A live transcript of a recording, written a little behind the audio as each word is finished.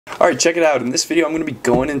Alright, check it out. In this video I'm going to be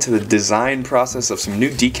going into the design process of some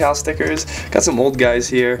new decal stickers. Got some old guys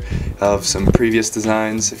here of some previous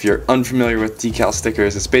designs. If you're unfamiliar with decal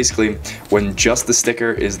stickers, it's basically when just the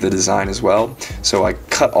sticker is the design as well. So I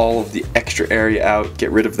cut all of the extra area out,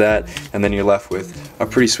 get rid of that, and then you're left with a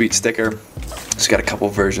pretty sweet sticker. Just got a couple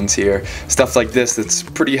versions here. Stuff like this that's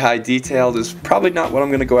pretty high detailed is probably not what I'm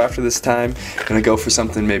going to go after this time. I'm going to go for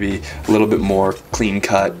something maybe a little bit more clean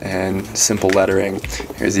cut and simple lettering.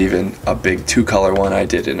 Here's even a big 2-color one I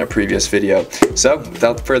did in a previous video. So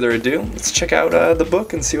without further ado, let's check out the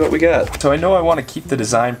book and see what we got. So I know I want to keep the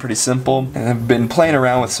design pretty simple, and I've been playing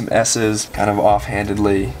around with some S's kind of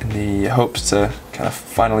offhandedly in the hopes to kind of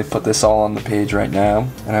finally put this all on the page right now.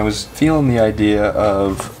 And I was feeling the idea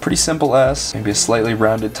of pretty simple S, maybe a slightly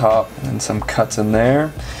rounded top and some cuts in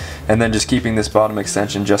there, and then just keeping this bottom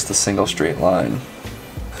extension just a single straight line.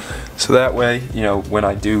 So that way, you know, when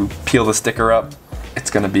I do peel the sticker up, it's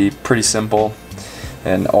going to be pretty simple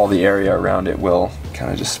and all the area around it will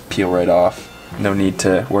kind of just peel right off. No need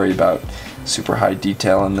to worry about super high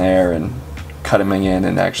detail in there and cutting in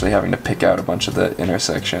and actually having to pick out a bunch of the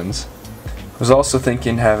intersections. I was also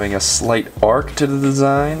thinking having a slight arc to the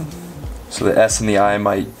design, so the S and the I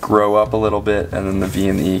might grow up a little bit and then the V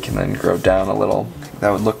and the E can then grow down a little.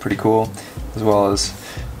 That would look pretty cool, as well as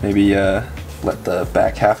maybe let the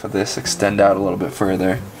back half of this extend out a little bit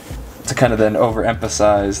further to kind of then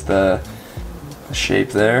overemphasize the shape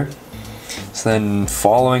there. So then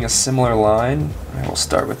following a similar line, I will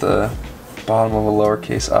start with the bottom of a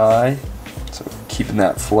lowercase I, so keeping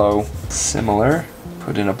that flow similar.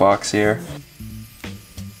 Put in a box here.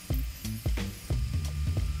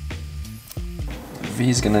 V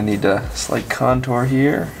is going to need a slight contour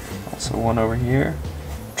here, also one over here.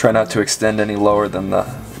 Try not to extend any lower than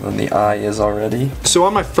the I is already. So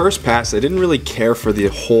on my first pass, I didn't really care for the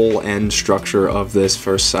whole end structure of this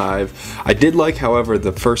first SIVE. I did like, however,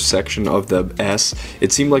 the first section of the S.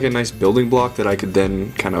 It seemed like a nice building block that I could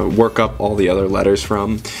then kind of work up all the other letters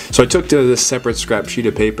from. So I took to this separate scrap sheet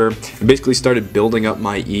of paper and basically started building up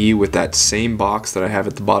my E with that same box that I have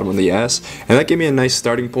at the bottom of the S, and that gave me a nice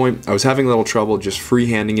starting point. I was having a little trouble just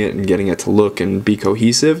freehanding it and getting it to look and be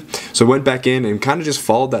cohesive, so I went back in and kind of just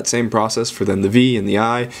followed that same process for then the V and the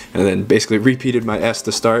I, and then basically repeated my S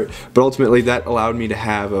to start, but ultimately that allowed me to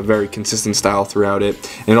have a very consistent style throughout it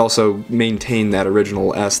and also maintain that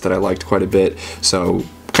original S that I liked quite a bit. So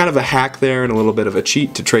kind of a hack there and a little bit of a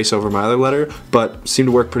cheat to trace over my other letter, but seemed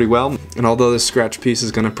to work pretty well. And although this scratch piece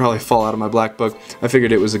is going to probably fall out of my black book, I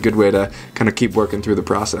figured it was a good way to kind of keep working through the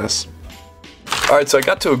process. Alright, so I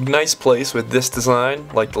got to a nice place with this design,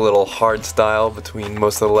 like the little hard style between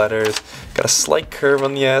most of the letters. Got a slight curve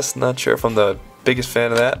on the S, not sure if I'm the biggest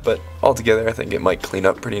fan of that, but altogether I think it might clean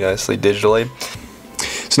up pretty nicely digitally.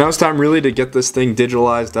 So now it's time really to get this thing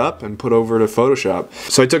digitalized up and put over to Photoshop.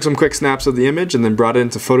 So I took some quick snaps of the image and then brought it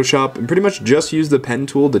into Photoshop and pretty much just used the pen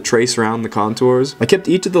tool to trace around the contours. I kept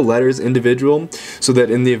each of the letters individual so that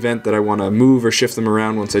in the event that I want to move or shift them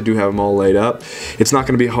around once I do have them all laid up, it's not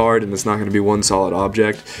going to be hard and it's not going to be one solid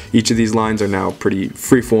object. Each of these lines are now pretty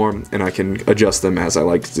freeform and I can adjust them as I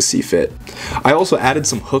like to see fit. I also added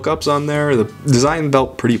some hookups on there. The design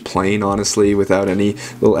felt pretty plain, honestly, without any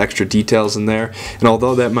little extra details in there, and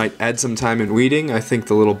although that might add some time in weeding, I think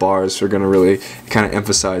the little bars are going to really kind of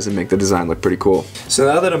emphasize and make the design look pretty cool. So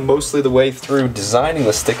now that I'm mostly the way through designing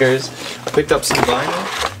the stickers, I picked up some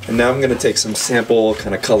vinyl, and now I'm going to take some sample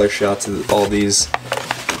kind of color shots of all these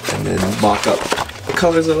and then mock up the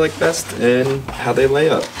colors I like best and how they lay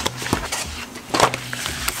up.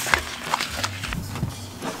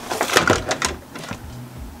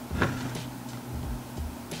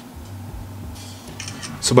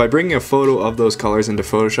 So by bringing a photo of those colors into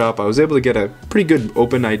Photoshop, I was able to get a pretty good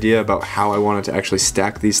open idea about how I wanted to actually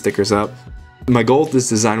stack these stickers up. My goal with this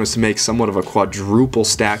design was to make somewhat of a quadruple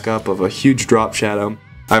stack up of a huge drop shadow.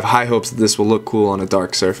 I have high hopes that this will look cool on a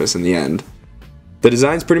dark surface in the end. The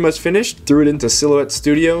design's pretty much finished, threw it into Silhouette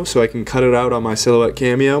Studio so I can cut it out on my Silhouette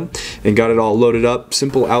Cameo, and got it all loaded up,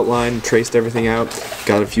 simple outline, traced everything out,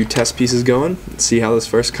 got a few test pieces going, let's see how this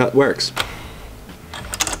first cut works.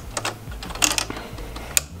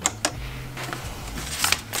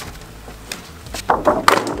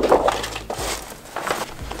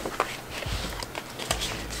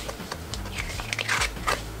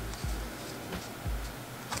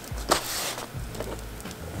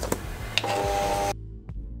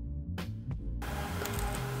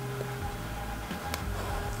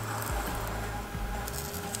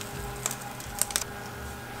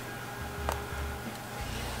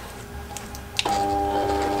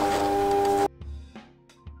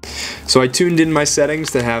 So I tuned in my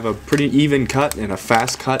settings to have a pretty even cut and a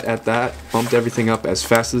fast cut at that. Bumped everything up as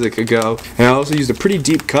fast as it could go. And I also used a pretty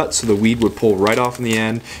deep cut so the weed would pull right off in the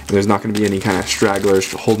end, and there's not going to be any kind of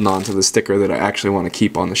stragglers holding on to the sticker that I actually want to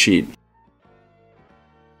keep on the sheet.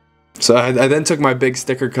 So I then took my big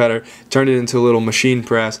sticker cutter, turned it into a little machine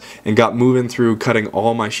press, and got moving through cutting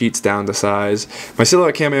all my sheets down to size. My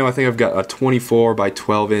Silhouette Cameo, I think I've got a 24 by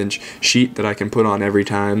 12 inch sheet that I can put on every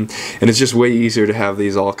time, and it's just way easier to have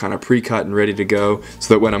these all kind of pre-cut and ready to go,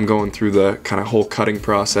 so that when I'm going through the kind of whole cutting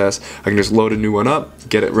process, I can just load a new one up,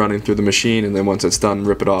 get it running through the machine, and then once it's done,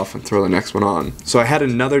 rip it off and throw the next one on. So I had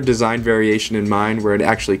another design variation in mind where I'd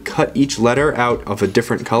actually cut each letter out of a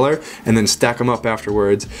different color and then stack them up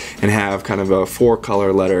afterwards and have kind of a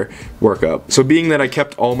 4-color letter workup. So being that I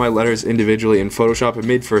kept all my letters individually in Photoshop, it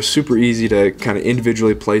made for super easy to kind of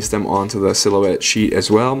individually place them onto the Silhouette sheet as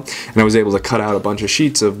well. And I was able to cut out a bunch of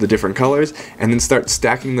sheets of the different colors and then start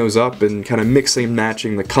stacking those up and kind of mixing and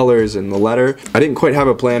matching the colors and the letter. I didn't quite have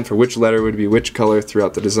a plan for which letter would be which color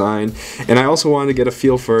throughout the design, and I also wanted to get a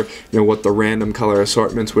feel for, what the random color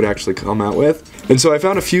assortments would actually come out with. And so I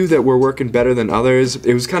found a few that were working better than others.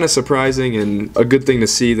 It was kind of surprising and a good thing to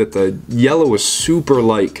see that the yellow was super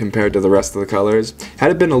light compared to the rest of the colors.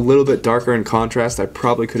 Had it been a little bit darker in contrast, I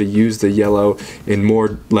probably could have used the yellow in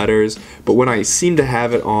more letters, but when I seemed to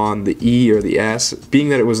have it on the E or the S, being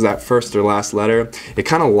that it was that first or last letter, it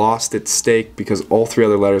kind of lost its stake because all 3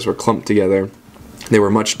 other letters were clumped together. They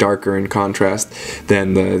were much darker in contrast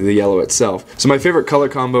than the yellow itself. So my favorite color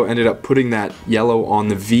combo ended up putting that yellow on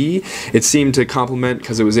the V. It seemed to complement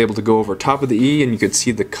because it was able to go over top of the E and you could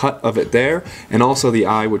see the cut of it there, and also the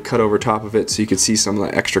I would cut over top of it so you could see some of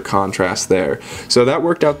the extra contrast there. So that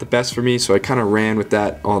worked out the best for me, so I kind of ran with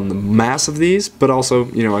that on the mass of these, but also,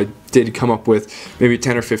 I did come up with maybe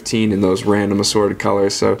 10 or 15 in those random assorted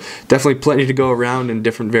colors, so definitely plenty to go around in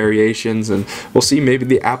different variations, and we'll see maybe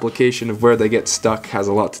the application of where they get stuck has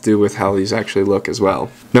a lot to do with how these actually look as well.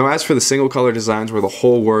 Now as for the single color designs where the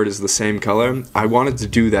whole word is the same color, I wanted to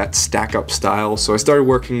do that stack up style, so I started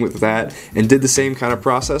working with that and did the same kind of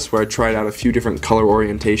process where I tried out a few different color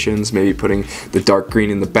orientations, maybe putting the dark green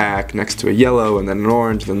in the back next to a yellow and then an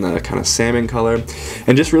orange, then the kind of salmon color,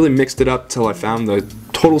 and just really mixed it up till I found the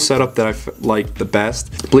total setup that I liked the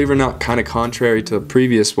best. Believe it or not, kind of contrary to the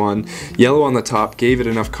previous one, yellow on the top gave it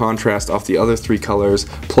enough contrast off the other 3 colors,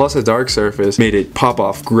 plus a dark surface made it pop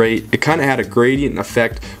off great. It kind of had a gradient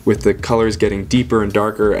effect with the colors getting deeper and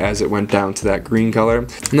darker as it went down to that green color.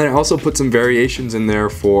 And then I also put some variations in there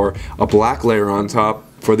for a black layer on top,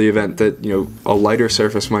 for the event that a lighter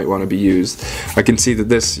surface might want to be used. I can see that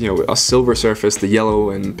this, a silver surface, the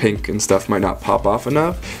yellow and pink and stuff might not pop off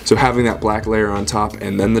enough, so having that black layer on top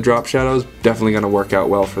and then the drop shadows definitely going to work out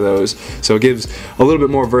well for those. So it gives a little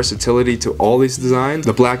bit more versatility to all these designs.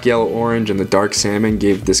 The black, yellow, orange, and the dark salmon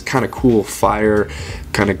gave this kind of cool fire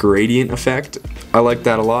kind of gradient effect. I liked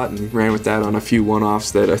that a lot and ran with that on a few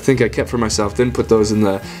one-offs that I think I kept for myself. Didn't put those in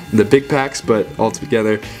the big packs, but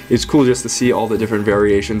altogether it's cool just to see all the different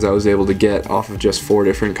variations I was able to get off of just 4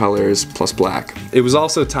 different colors plus black. It was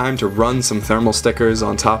also time to run some thermal stickers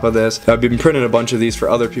on top of this. I've been printing a bunch of these for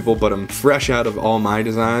other people, but I'm fresh out of all my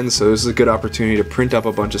designs, so this is a good opportunity to print up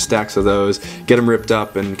a bunch of stacks of those, get them ripped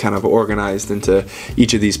up and kind of organized into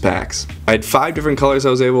each of these packs. I had 5 different colors I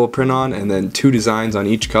was able to print on and then 2 designs on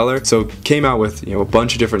each color, so came out with a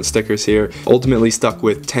bunch of different stickers here. Ultimately stuck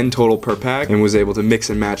with 10 total per pack and was able to mix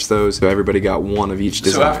and match those so everybody got 1 of each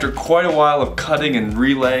design. So after quite a while of cutting and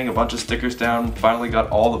relaying a bunch of stickers down, finally got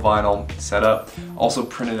all the vinyl set up. Also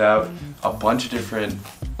printed out a bunch of different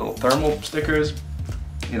little thermal stickers,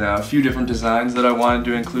 a few different designs that I wanted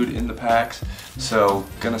to include in the packs. So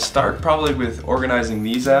gonna start probably with organizing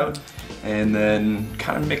these out and then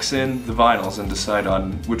kind of mix in the vinyls and decide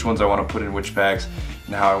on which ones I want to put in which packs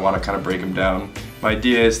and how I want to kind of break them down. My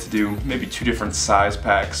idea is to do maybe 2 different size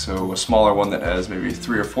packs, so a smaller one that has maybe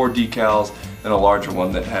 3 or 4 decals, and a larger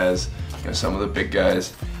one that has some of the big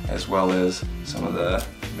guys, as well as some of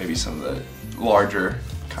the larger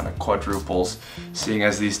kind of quadruples. Seeing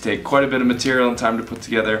as these take quite a bit of material and time to put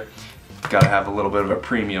together, gotta have a little bit of a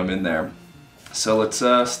premium in there. So let's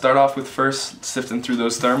start off with first sifting through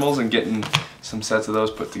those thermals and getting some sets of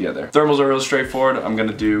those put together. Thermals are real straightforward. I'm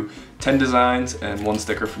gonna do 10 designs and 1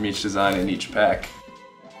 sticker from each design in each pack.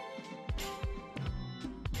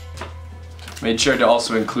 Made sure to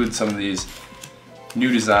also include some of these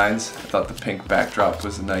new designs. I thought the pink backdrop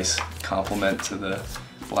was a nice complement to the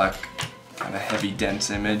black kind of heavy dense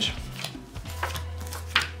image.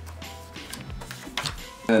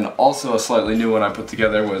 And also a slightly new one I put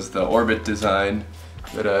together was the orbit design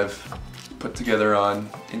that I've put together on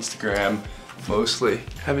Instagram. mostly.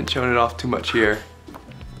 Haven't shown it off too much here.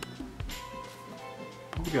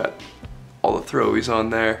 We got all the throwies on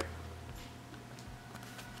there.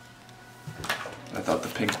 I thought the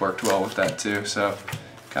pink worked well with that too, so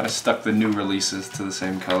kind of stuck the new releases to the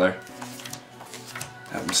same color.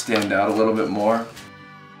 Have them stand out a little bit more.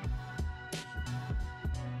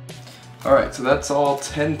 Alright, so that's all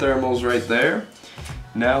 10 thermals right there.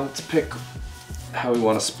 Now let's pick how we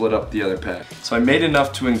want to split up the other pack. So I made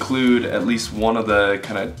enough to include at least one of the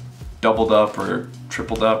kind of doubled up or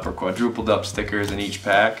tripled up or quadrupled up stickers in each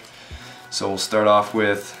pack. So we'll start off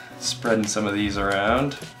with spreading some of these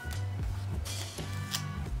around.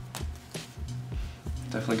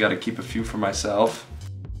 Definitely got to keep a few for myself.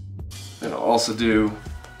 And I'll also do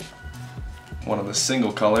one of the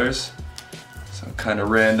single colors. So kind of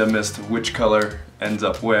random as to which color ends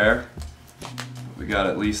up where. We got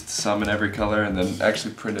at least some in every color, and then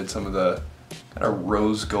actually printed some of the kind of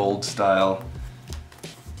rose gold style.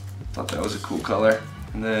 Thought that was a cool color.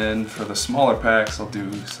 And then for the smaller packs, I'll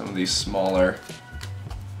do some of these smaller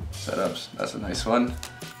setups. That's a nice one.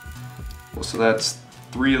 Well, so that's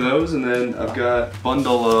 3 of those, and then I've got a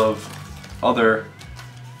bundle of other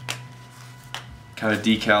kind of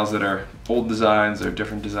decals that are old designs or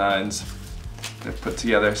different designs that put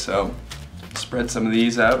together. So spread some of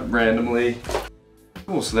these out randomly.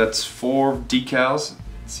 Cool, so that's 4 decals.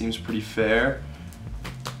 Seems pretty fair.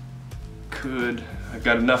 I've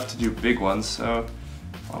got enough to do big ones, so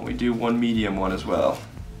why don't we do 1 medium one as well.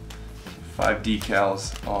 5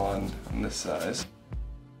 decals on this size.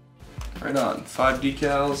 Right on, 5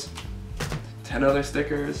 decals, 10 other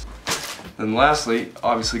stickers. Then lastly,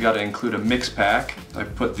 obviously got to include a mix pack. I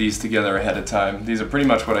put these together ahead of time. These are pretty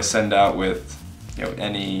much what I send out with, you know,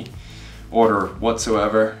 any order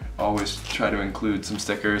whatsoever. Always try to include some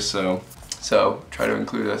stickers, so try to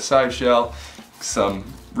include a SIVE shell, some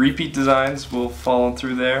repeat designs will fall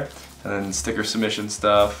through there, and then sticker submission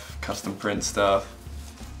stuff, custom print stuff,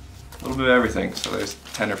 a little bit of everything. So there's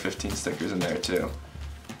 10 or 15 stickers in there too.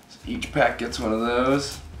 So each pack gets one of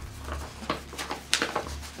those.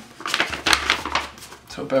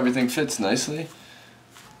 Let's hope everything fits nicely.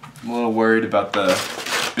 I'm a little worried about the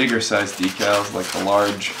bigger size decals, like the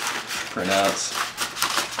large printouts.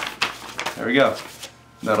 There we go.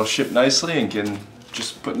 That'll ship nicely and can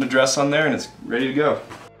just put an address on there and it's ready to go.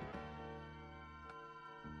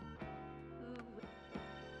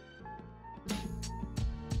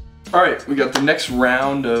 Alright, we got the next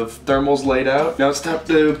round of thermals laid out. Now it's time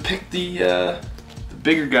to pick the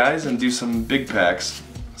bigger guys and do some big packs.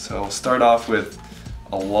 So we'll start off with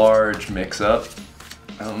a large mix-up.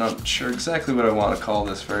 I'm not sure exactly what I want to call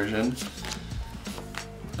this version,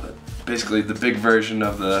 but basically the big version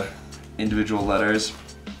of the individual letters.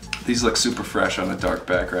 These look super fresh on a dark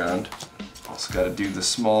background. Also got to do the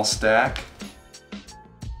small stack.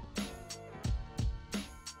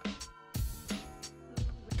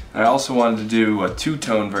 I also wanted to do a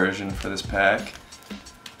 2-tone version for this pack,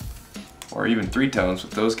 or even 3 tones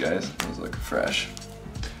with those guys. Those look fresh.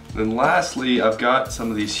 Then lastly, I've got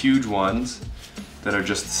some of these huge ones that are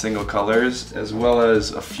just single colors, as well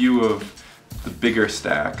as a few of the bigger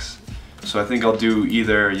stacks. So I think I'll do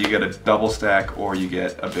either you get a double stack or you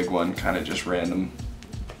get a big one, kind of just random.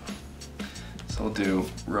 So I'll do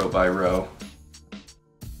row by row.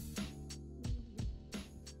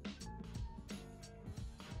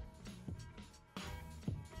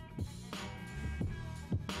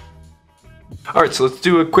 Alright, so let's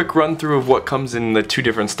do a quick run through of what comes in the 2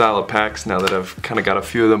 different style of packs now that I've kind of got a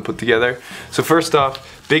few of them put together. So first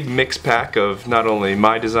off, big mix pack of not only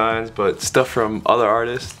my designs but stuff from other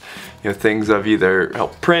artists. You know, things I've either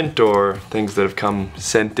helped print or things that have come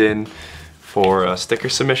sent in for sticker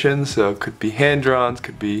submissions. So it could be hand-drawns,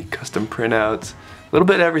 could be custom printouts. A little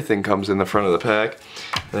bit of everything comes in the front of the pack.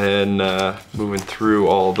 And moving through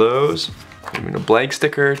all those, maybe a blank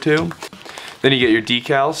sticker or 2. Then you get your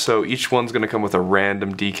decals, so each one's gonna come with a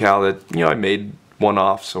random decal that, you know, I made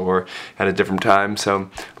one-offs or at a different time,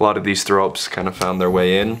 so a lot of these throw-ups kind of found their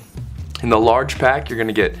way in. In the large pack, you're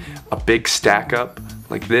gonna get a big stack up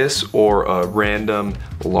like this, or a random,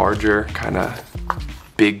 larger, kind of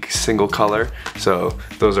big single color. So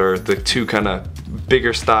those are the 2 kind of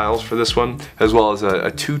bigger styles for this one, as well as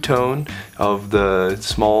a 2-tone of the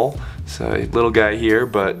small. So a little guy here,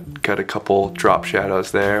 but got a couple drop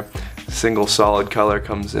shadows there. Single solid color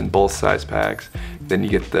comes in both size packs. Then you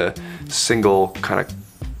get the single kind of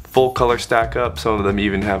full color stack up. Some of them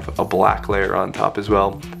even have a black layer on top as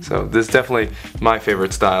well. So this is definitely my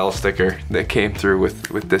favorite style sticker that came through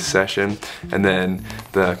with this session. And then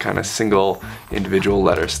the kind of single individual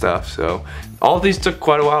letter stuff. So all of these took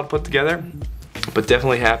quite a while to put together. but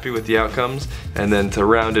definitely happy with the outcomes. And then to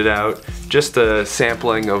round it out, just a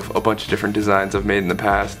sampling of a bunch of different designs I've made in the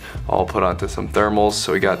past, all put onto some thermals.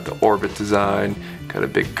 So we got the orbit design, got a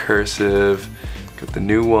big cursive, got the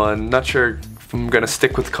new one. Not sure if I'm gonna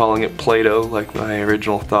stick with calling it Plado like my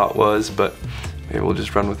original thought was, but maybe we'll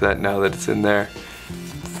just run with that now that it's in there.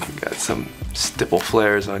 Got some stipple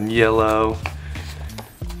flares on yellow,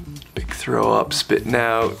 big throw up spitting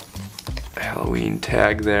out, Halloween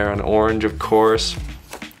tag there on orange, of course,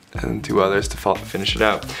 and 2 others to finish it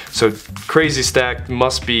out. So crazy stack,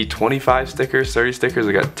 must be 25 stickers, 30 stickers.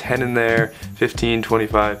 I got 10 in there, 15,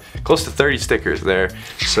 25, close to 30 stickers there.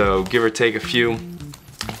 So give or take a few,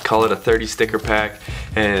 call it a 30 sticker pack,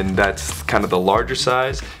 and that's kind of the larger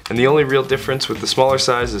size. And the only real difference with the smaller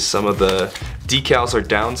size is some of the decals are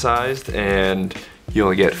downsized and you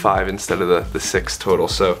only get 5 instead of the 6 total.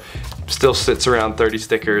 So still sits around 30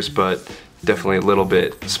 stickers, but definitely a little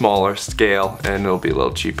bit smaller scale, and it'll be a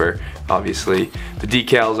little cheaper. Obviously, the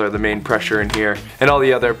decals are the main pressure in here, and all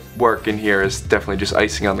the other work in here is definitely just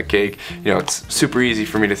icing on the cake. You know, it's super easy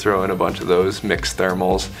for me to throw in a bunch of those mixed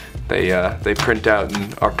thermals. They print out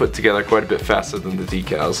and are put together quite a bit faster than the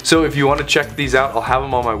decals. So if you want to check these out, I'll have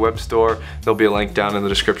them on my web store. There'll be a link down in the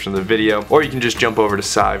description of the video, or you can just jump over to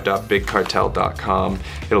sive.bigcartel.com.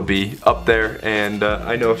 It'll be up there, and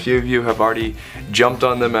I know a few of you have already jumped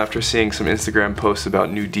on them after seeing some Instagram posts about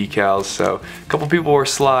new decals. So a couple people were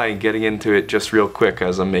sly and getting into it just real quick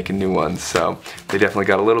as I'm making new ones. So they definitely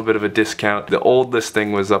got a little bit of a discount. The old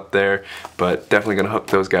listing was up there, but definitely gonna hook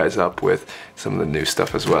those guys up with some of the new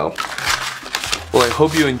stuff as well. Well, I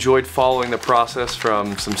hope you enjoyed following the process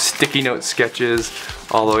from some sticky note sketches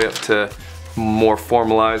all the way up to more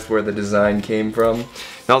formalized where the design came from.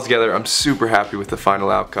 And altogether, I'm super happy with the final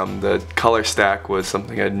outcome. The color stack was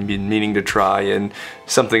something I'd been meaning to try, and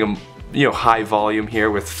something, you know, high volume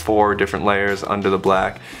here with 4 different layers under the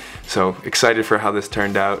black. So excited for how this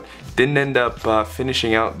turned out. Didn't end up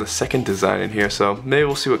finishing out the second design in here, so maybe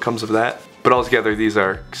we'll see what comes of that. But altogether, these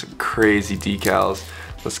are some crazy decals.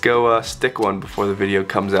 Let's go stick one before the video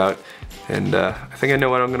comes out, and I think I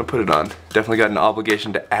know what I'm gonna put it on. Definitely got an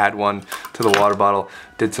obligation to add one to the water bottle.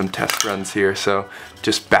 Did some test runs here, so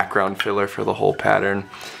just background filler for the whole pattern.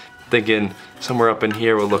 Thinking somewhere up in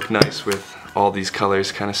here will look nice with all these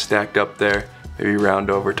colors kind of stacked up there. Maybe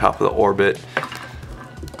round over top of the orbit.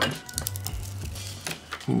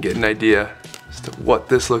 You can get an idea as to what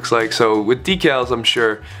this looks like. So with decals, I'm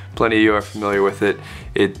sure plenty of you are familiar with it.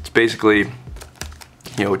 It's basically,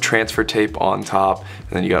 you know, transfer tape on top,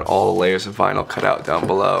 and then you got all the layers of vinyl cut out down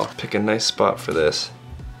below. Pick a nice spot for this.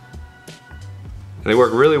 And they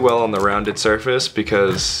work really well on the rounded surface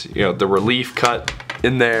because, you know, the relief cut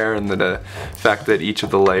in there, and the fact that each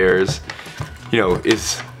of the layers, you know,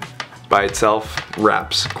 is by itself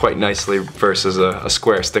wraps quite nicely versus a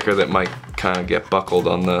square sticker that might kind of get buckled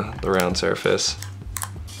on the round surface.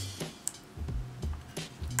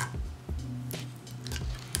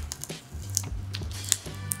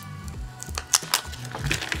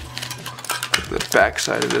 The back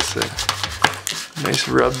side of this, a nice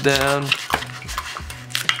rub down.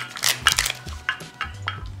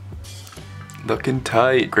 Looking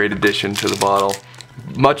tight. Great addition to the bottle.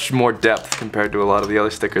 Much more depth compared to a lot of the other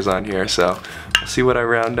stickers on here, so we'll see what I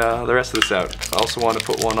round the rest of this out. I also want to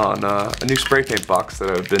put one on a new spray paint box that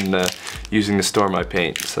I've been using to store my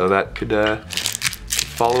paint, so that could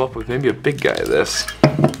follow up with maybe a big guy of this.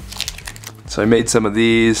 So I made some of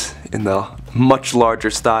these in the much larger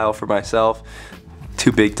style for myself.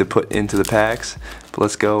 Too big to put into the packs, but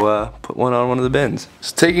let's go put one on one of the bins.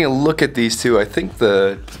 So taking a look at these two, I think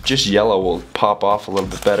the just yellow will pop off a little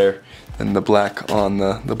bit better than the black on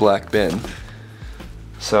the black bin.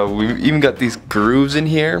 So we've even got these grooves in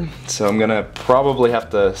here, so I'm gonna probably have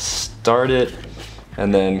to start it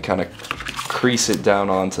and then kind of crease it down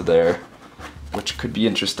onto there, which could be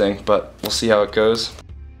interesting, but we'll see how it goes.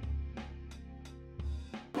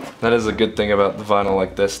 That is a good thing about the vinyl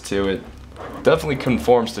like this too. It definitely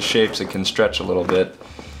conforms to shapes. It can stretch a little bit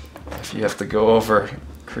if you have to go over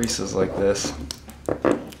creases like this.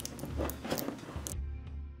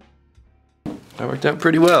 That worked out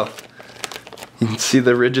pretty well. You can see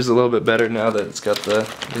the ridges a little bit better now that it's got the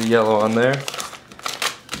yellow on there.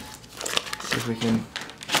 See if we can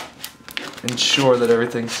ensure that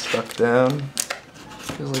everything's stuck down.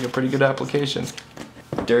 Feels like a pretty good application.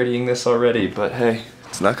 Dirtying this already, but hey,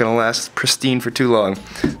 it's not gonna last pristine for too long.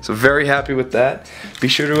 So very happy with that. Be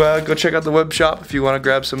sure to go check out the web shop if you want to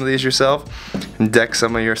grab some of these yourself and deck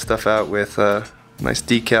some of your stuff out with a nice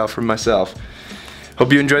decal from myself.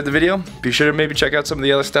 Hope you enjoyed the video. Be sure to maybe check out some of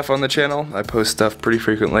the other stuff on the channel. I post stuff pretty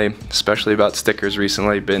frequently, especially about stickers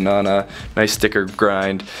recently. Been on a nice sticker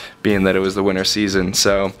grind, being that it was the winter season.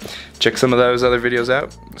 So check some of those other videos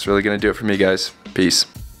out. It's really gonna do it for me, guys. Peace.